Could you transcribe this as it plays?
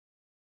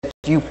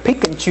You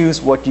pick and choose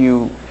what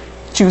you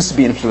choose to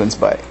be influenced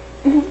by,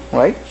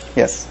 right?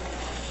 Yes.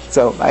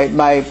 So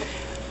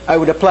I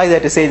would apply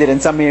that to say that in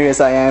some areas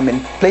I am,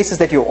 in places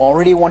that you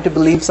already want to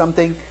believe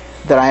something,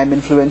 that I am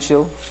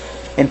influential.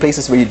 In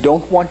places where you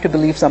don't want to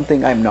believe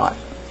something, I'm not.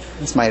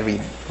 It's my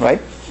read, right?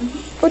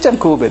 Which I'm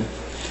cool with.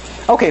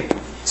 Okay,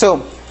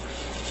 so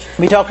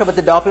we talked about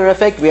the Doppler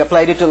effect. We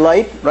applied it to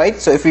light, right?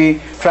 So if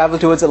we travel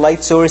towards a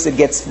light source, it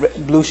gets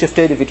blue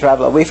shifted. If we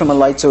travel away from a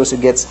light source,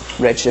 it gets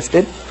red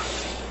shifted.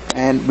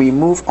 And we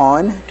move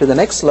on to the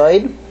next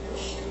slide,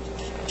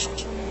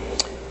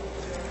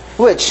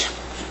 which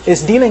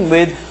is dealing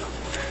with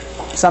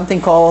something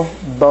called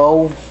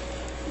bow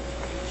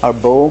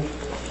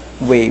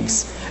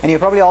waves. And you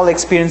probably all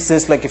experienced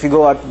this, like if you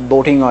go out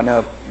boating on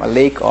a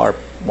lake or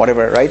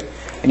whatever, right?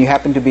 And you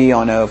happen to be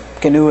on a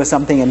canoe or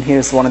something, and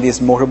here's one of these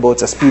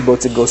motorboats or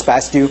speedboats that goes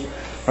past you,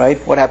 right?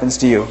 What happens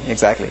to you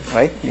exactly,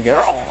 right? You get,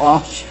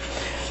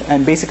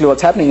 and basically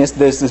what's happening is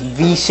there's this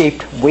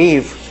V-shaped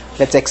wave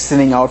that's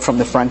extending out from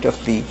the front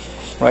of the,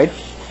 right?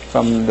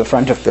 From the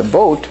front of the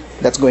boat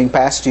that's going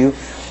past you,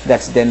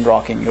 that's then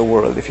rocking your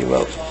world, if you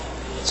will.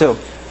 So,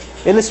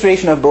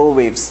 illustration of bow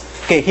waves.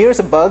 Okay, here's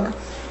a bug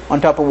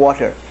on top of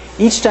water.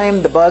 Each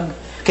time the bug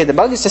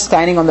is just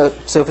standing on the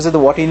surface of the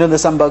water. You know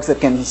there's some bugs that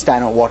can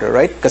stand on water,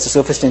 right? Because the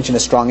surface tension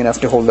is strong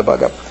enough to hold the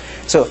bug up.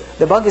 So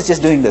the bug is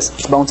just doing this.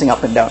 It's bouncing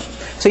up and down.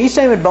 So each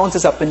time it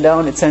bounces up and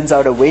down, it sends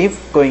out a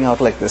wave going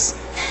out like this.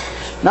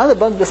 Now the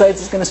bug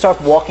decides it's going to start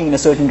walking in a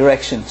certain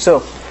direction. So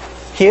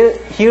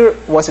here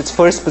was its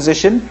first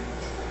position.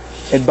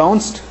 It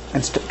bounced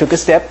and took a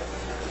step.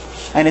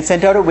 And it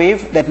sent out a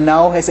wave that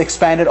now has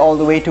expanded all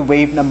the way to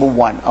wave number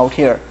 1 out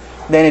here.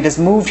 Then it has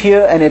moved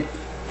here and it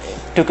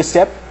took a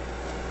step.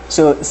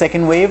 So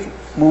second wave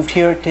moved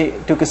here,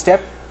 took a step.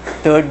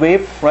 Third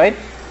wave, right?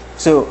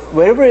 So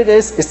wherever it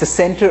is the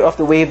center of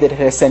the wave that it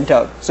has sent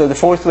out. So the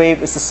fourth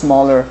wave is the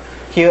smaller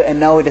here, and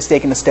now it has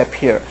taken a step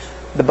here.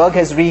 The bug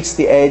has reached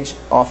the edge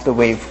of the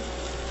wave.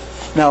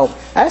 Now,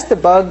 as the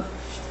bug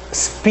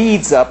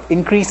speeds up,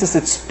 increases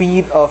its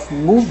speed of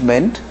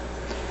movement,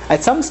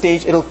 at some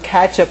stage it'll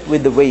catch up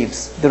with the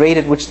waves, the rate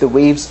at which the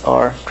waves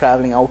are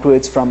traveling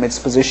outwards from its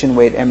position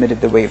where it emitted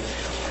the wave.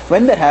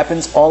 When that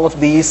happens, all of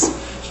these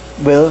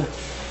will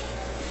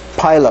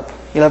pile up.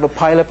 You'll have a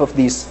pile up of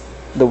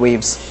the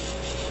waves.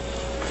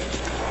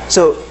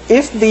 So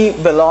if the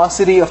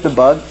velocity of the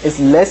bug is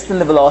less than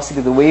the velocity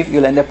of the wave,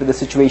 you'll end up with a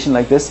situation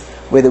like this,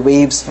 where the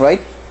waves, right,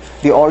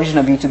 the origin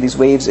of each of these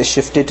waves is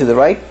shifted to the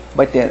right,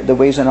 but the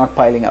waves are not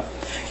piling up.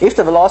 If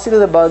the velocity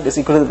of the bug is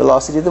equal to the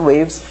velocity of the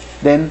waves,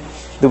 then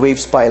the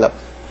waves pile up.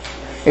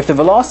 If the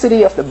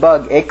velocity of the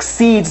bug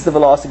exceeds the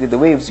velocity of the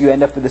waves, you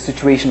end up with a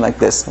situation like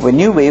this, where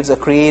new waves are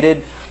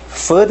created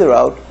further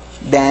out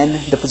than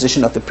the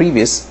position of the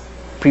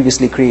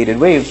previously created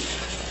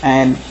wave.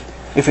 And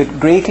if it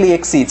greatly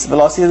exceeds, the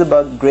velocity of the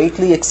bug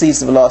greatly exceeds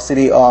the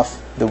velocity of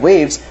the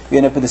waves, you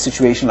end up with a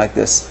situation like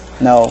this.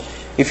 Now,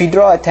 if you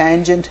draw a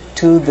tangent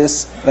to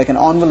this, like an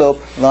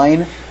envelope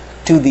line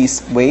to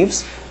these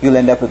waves, you'll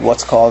end up with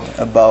what's called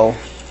a bow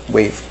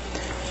wave.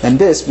 And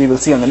this, we will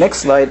see on the next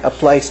slide,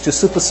 applies to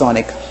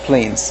supersonic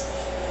planes.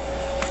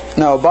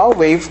 Now, a bow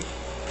wave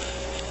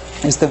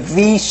is the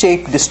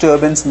V-shaped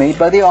disturbance made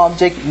by the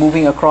object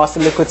moving across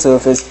the liquid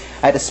surface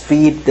at a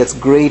speed that's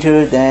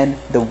greater than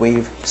the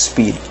wave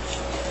speed.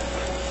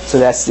 So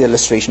that's the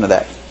illustration of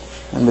that.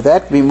 And with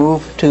that, we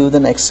move to the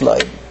next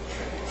slide.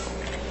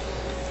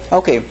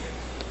 Okay.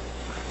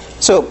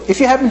 So if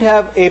you happen to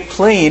have a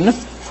plane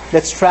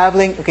that's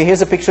traveling, okay,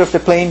 here's a picture of the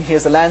plane,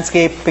 here's the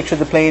landscape, picture of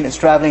the plane, it's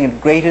traveling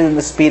at greater than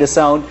the speed of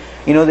sound,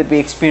 you know that we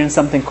experience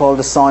something called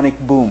the sonic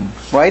boom,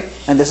 right?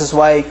 And this is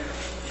why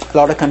a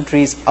lot of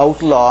countries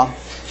outlaw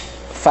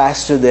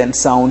faster than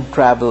sound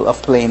travel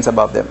of planes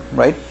above them,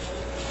 right?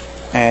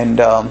 And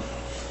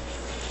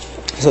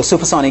so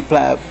supersonic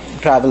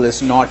travel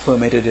is not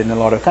permitted in a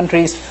lot of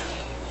countries.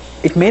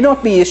 It may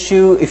not be an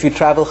issue if you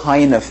travel high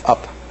enough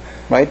up,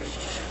 right?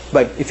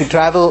 But if you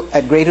travel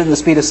at greater than the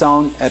speed of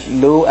sound at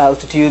low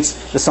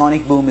altitudes, the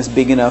sonic boom is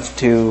big enough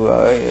to,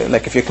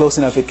 like if you're close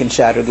enough, it can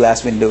shatter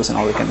glass windows and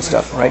all that kind of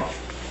stuff, right?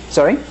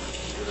 Sorry?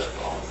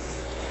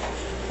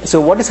 So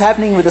what is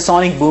happening with the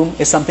sonic boom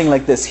is something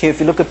like this. Here, if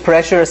you look at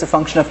pressure as a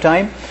function of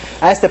time,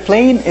 as the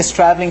plane is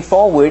traveling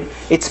forward,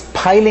 it's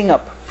piling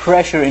up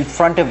pressure in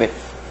front of it.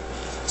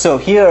 So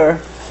here,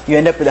 you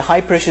end up with a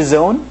high pressure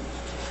zone,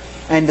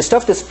 and the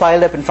stuff that's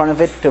piled up in front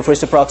of it, to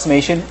first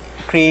approximation,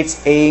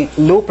 creates a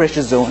low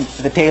pressure zone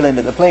at the tail end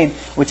of the plane,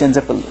 which ends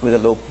up with a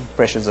low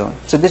pressure zone.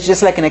 So this is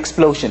just like an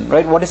explosion,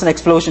 right? What does an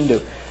explosion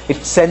do? It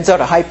sends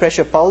out a high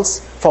pressure pulse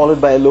followed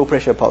by a low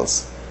pressure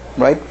pulse,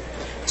 right?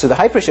 So the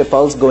high pressure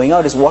pulse going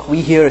out is what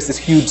we hear as this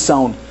huge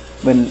sound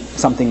when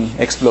something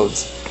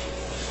explodes.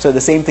 So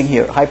the same thing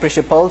here, high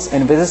pressure pulse,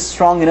 and if it is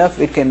strong enough,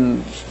 it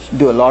can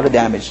do a lot of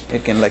damage.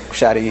 It can like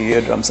shatter your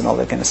eardrums and all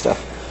that kind of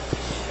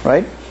stuff,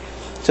 right?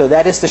 So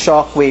that is the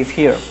shock wave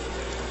here.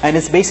 And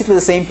it's basically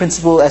the same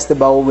principle as the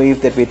bow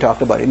wave that we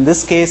talked about. In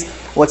this case,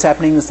 what's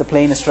happening is the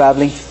plane is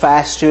traveling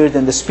faster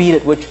than the speed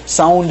at which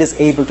sound is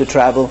able to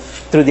travel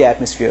through the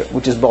atmosphere,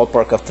 which is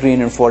ballpark of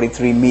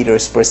 343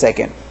 meters per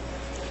second.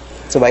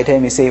 So by the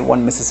time you say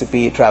 1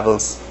 Mississippi, it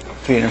travels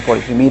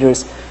 343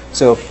 meters.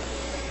 So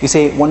you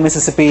say 1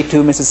 Mississippi,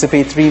 2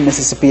 Mississippi, 3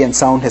 Mississippi, and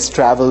sound has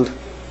traveled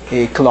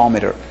a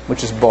kilometer,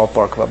 which is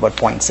ballpark of about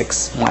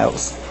 0.6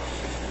 miles.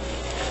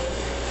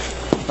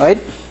 Right?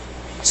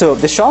 So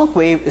the shock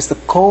wave is the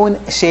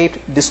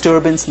cone-shaped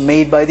disturbance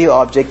made by the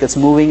object that's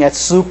moving at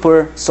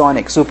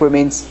supersonic. Super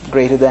means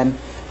greater than,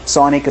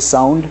 sonic is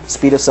sound,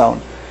 speed of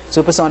sound.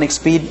 Supersonic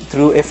speed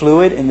through a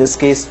fluid, in this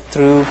case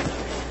through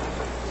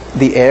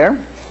the air.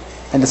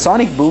 And the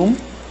sonic boom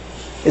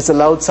is a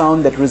loud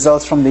sound that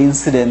results from the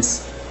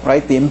incidence,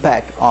 right, the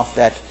impact of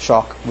that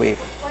shock wave.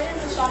 Why does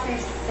the shock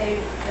wave say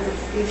that it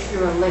speeds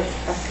through a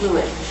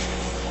fluid?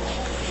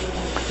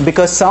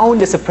 Because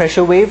sound is a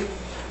pressure wave.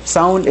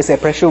 Sound is a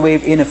pressure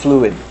wave in a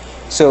fluid.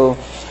 So,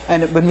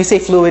 and when we say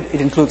fluid, it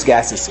includes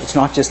gases. It's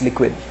not just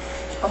liquid.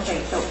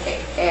 Okay, so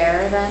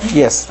air then?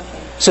 Yes. Okay.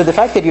 So the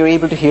fact that you're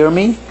able to hear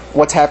me,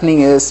 what's happening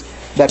is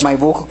that my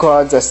vocal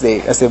cords, as they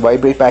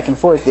vibrate back and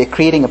forth, they're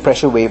creating a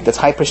pressure wave that's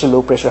high pressure,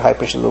 low pressure, high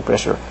pressure, low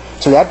pressure.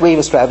 So that wave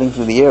is traveling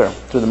through the air,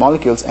 through the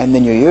molecules, and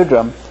then your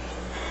eardrum,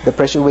 the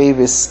pressure wave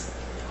is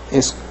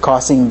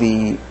causing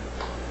the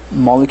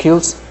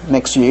molecules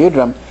next to your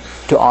eardrum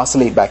to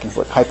oscillate back and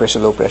forth, high pressure,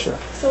 low pressure.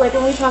 So like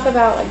when we talk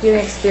about like doing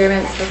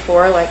experiments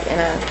before, like in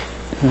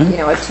a you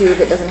know, a tube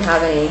that doesn't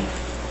have any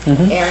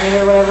air in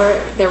it or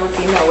whatever, there would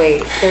be no way,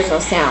 there's no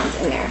sound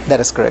in there. That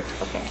is correct.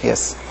 Okay.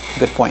 Yes,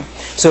 good point.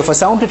 So for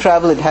sound to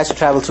travel, it has to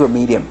travel through a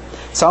medium.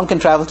 Sound can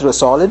travel through a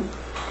solid.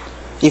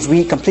 If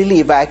we completely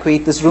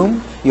evacuate this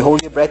room, you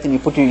hold your breath and you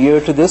put your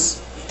ear to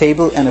this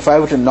table, and if I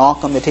were to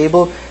knock on the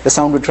table, the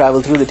sound would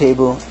travel through the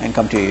table and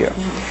come to your ear.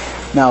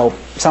 Now,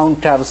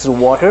 sound travels through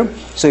water.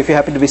 So if you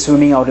happen to be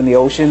swimming out in the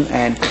ocean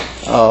and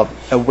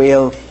a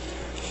whale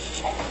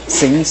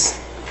sings,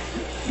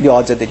 the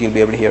odds are that you'll be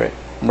able to hear it,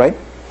 right?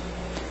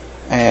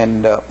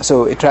 And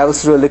so it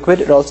travels through a liquid,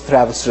 it also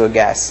travels through a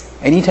gas.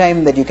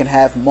 Anytime that you can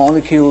have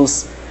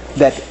molecules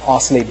that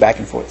oscillate back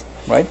and forth,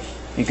 right?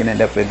 You can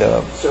end up with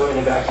a... So in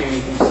a vacuum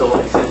you can still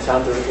like send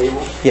sound through a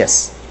cable?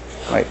 Yes,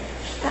 right.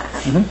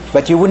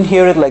 But you wouldn't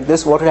hear it like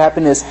this. What would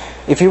happen is,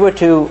 if you were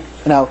to...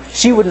 Now,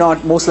 she would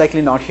not, most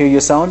likely not hear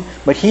your sound,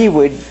 but he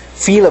would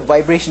feel a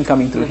vibration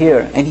coming through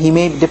here. And he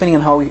may, depending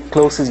on how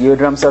close his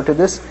eardrums are to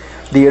this,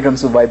 the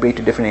eardrums will vibrate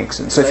to different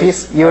extents. So if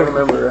he's... I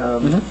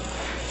remember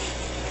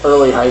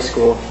early high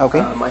school,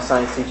 Okay. My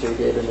science teacher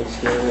did an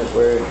experiment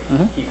where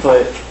he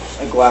put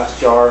a glass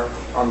jar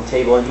on the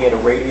table and he had a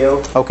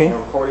radio Okay. and a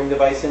recording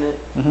device in it,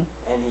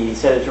 and he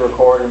set it to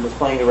record and was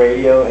playing the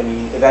radio, and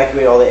he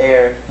evacuated all the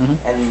air,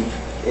 and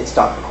it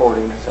stopped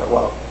recording. So,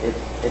 well,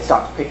 it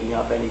stopped picking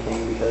up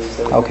anything because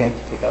there was nothing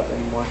to pick up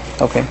anymore.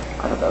 Okay. I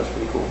thought that was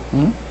pretty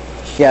cool.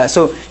 Yeah,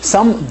 so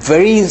some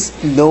very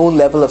low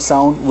level of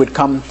sound would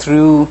come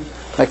through,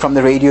 like from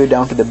the radio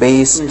down to the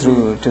bass,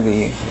 through to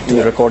the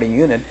recording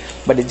unit,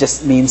 but it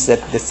just means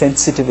that the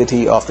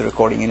sensitivity of the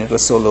recording unit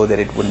was so low that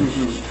it wouldn't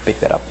pick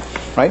that up,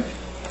 right?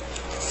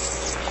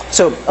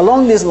 So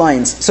along these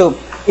lines, so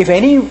if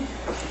any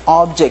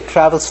object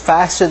travels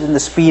faster than the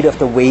speed of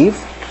the wave,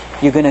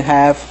 you're going to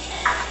have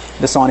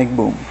the sonic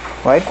boom,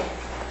 right?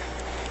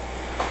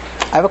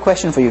 I have a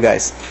question for you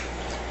guys.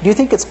 Do you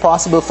think it's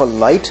possible for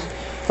light,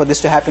 for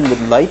this to happen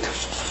with light?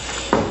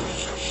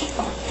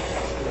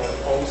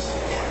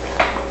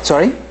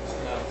 Sorry?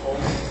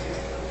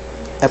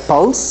 A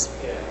pulse?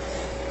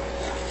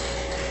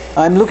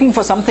 I'm looking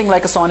for something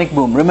like a sonic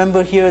boom.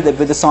 Remember here that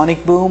with the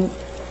sonic boom,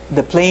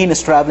 the plane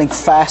is traveling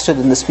faster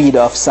than the speed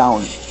of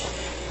sound.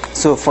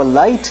 So for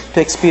light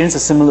to experience a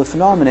similar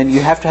phenomenon,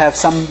 you have to have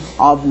some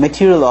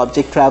material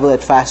object travel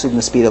at faster than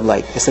the speed of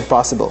light. Is it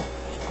possible?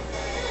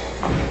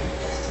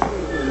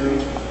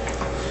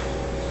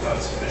 Not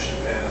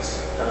sufficient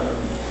mass.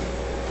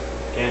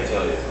 Can't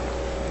tell you.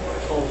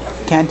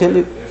 Can't tell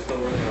you? They're still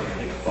working on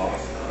Higgs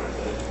boson, aren't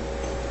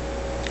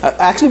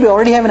they? Actually, we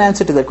already have an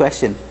answer to that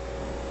question.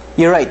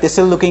 You're right, they're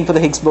still looking for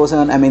the Higgs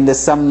boson. I mean, there's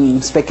some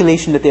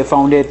speculation that they have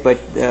found it, but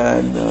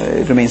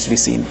it remains to be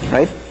seen,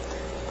 right?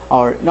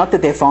 Or not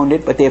that they have found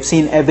it, but they have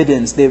seen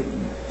evidence.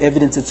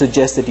 Evidence that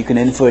suggests that you can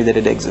infer that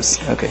it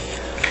exists. Okay,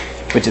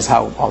 which is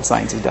how all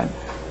science is done.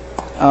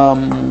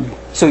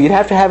 So you'd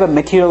have to have a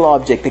material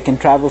object that can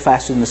travel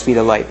faster than the speed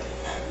of light.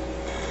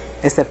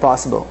 Is that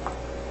possible?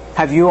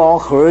 Have you all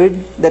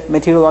heard that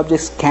material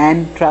objects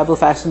can travel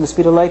faster than the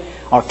speed of light,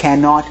 or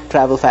cannot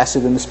travel faster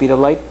than the speed of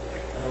light? I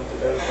don't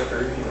think I've ever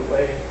heard either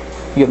way.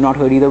 You have not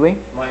heard either way?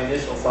 My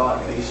initial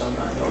thought, based on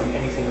not knowing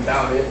anything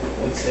about it,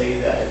 would say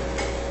that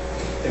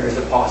there is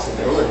a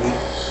possibility.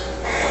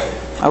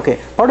 Okay,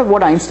 part of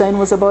what Einstein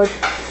was about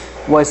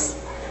was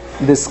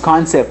this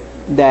concept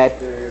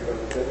that,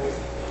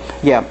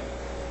 yeah,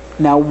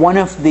 now one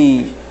of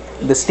the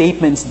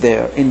statements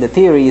there in the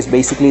theory is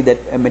basically that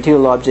a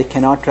material object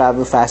cannot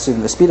travel faster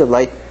than the speed of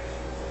light,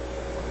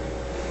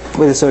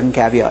 with a certain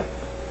caveat.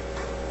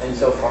 And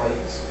so far,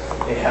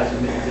 it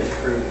hasn't been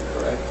disproved,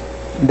 correct?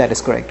 That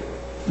is correct.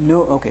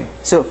 No, okay.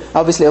 So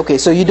obviously, okay.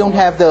 So you don't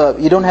have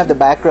the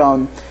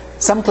background.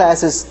 Some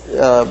classes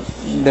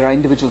there are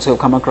individuals who have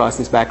come across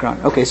this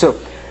background. Okay, so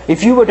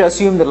if you were to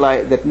assume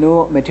that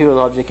no material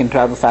object can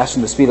travel faster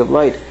than the speed of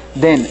light,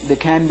 then there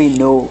can be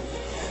no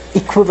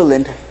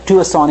equivalent to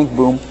a sonic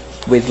boom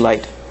with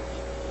light.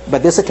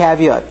 But there's a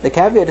caveat. The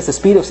caveat is the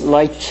speed of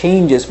light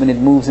changes when it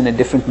moves in a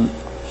different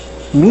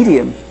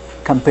medium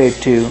compared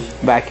to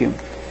vacuum.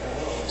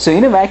 So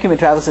in a vacuum it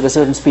travels at a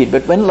certain speed,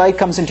 but when light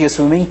comes into your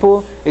swimming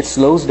pool, it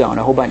slows down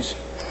a whole bunch,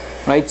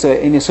 right? So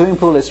in your swimming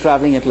pool it's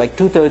traveling at like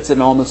 2/3 the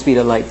normal speed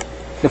of light.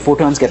 The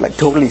photons get like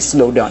totally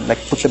slowed down, like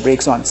put the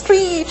brakes on,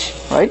 screech,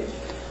 right?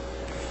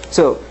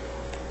 So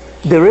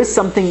there is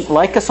something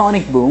like a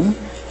sonic boom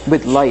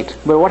with light,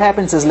 but what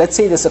happens is, let's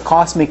say there's a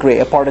cosmic ray,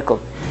 a particle,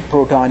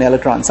 proton,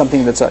 electron,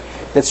 something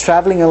that's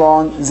traveling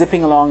along,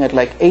 zipping along at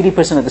like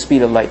 80% of the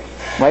speed of light,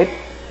 right?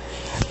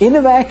 In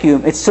a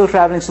vacuum, it's still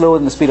traveling slower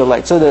than the speed of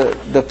light. So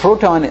the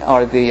proton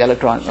or the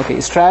electron, okay,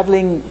 is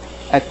traveling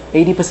at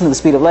 80% of the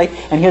speed of light,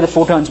 and here the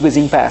photon's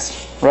whizzing past,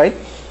 right?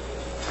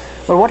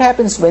 But what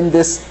happens when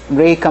this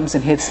ray comes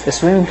and hits a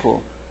swimming pool?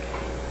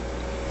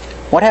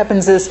 What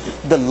happens is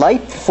the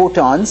light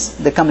photons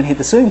that come and hit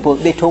the swimming pool,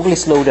 they totally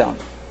slow down.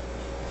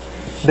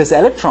 This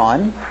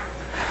electron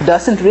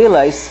doesn't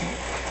realize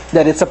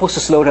that it's supposed to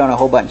slow down a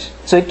whole bunch.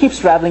 So it keeps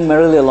traveling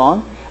merrily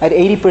along at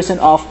 80%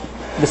 of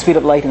the speed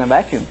of light in a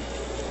vacuum.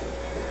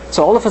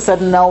 So all of a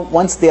sudden now,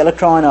 once the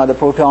electron or the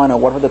proton or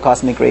whatever the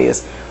cosmic ray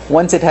is,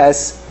 once it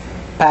has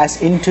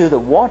passed into the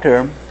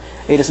water,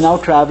 it is now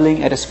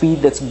traveling at a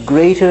speed that's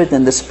greater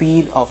than the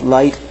speed of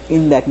light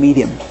in that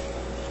medium.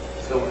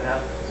 So what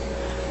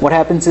happens? What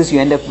happens is you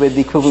end up with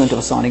the equivalent of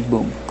a sonic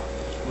boom.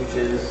 Which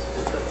is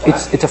just a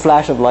flash. It's a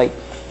flash of light.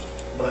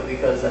 But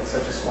because that's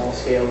such a small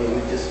scale, it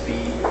would just be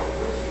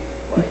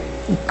like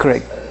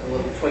Correct. a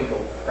little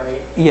twinkle,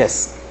 right?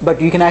 Yes,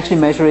 but you can actually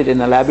measure it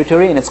in a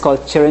laboratory, and it's called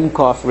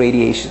Cherenkov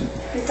radiation.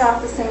 Is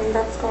that the same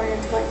that's going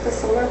into like the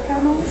solar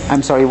panels?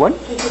 I'm sorry, what?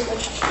 Is it the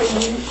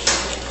same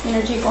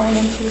energy going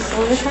into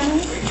solar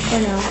panels or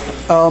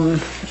no?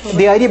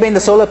 The idea behind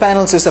the solar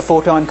panels is a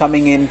photon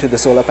coming into the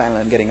solar panel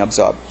and getting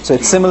absorbed. So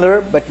it's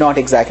similar, but not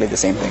exactly the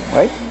same thing,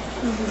 right?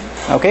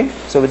 Okay,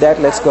 so with that,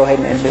 let's go ahead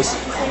and end this.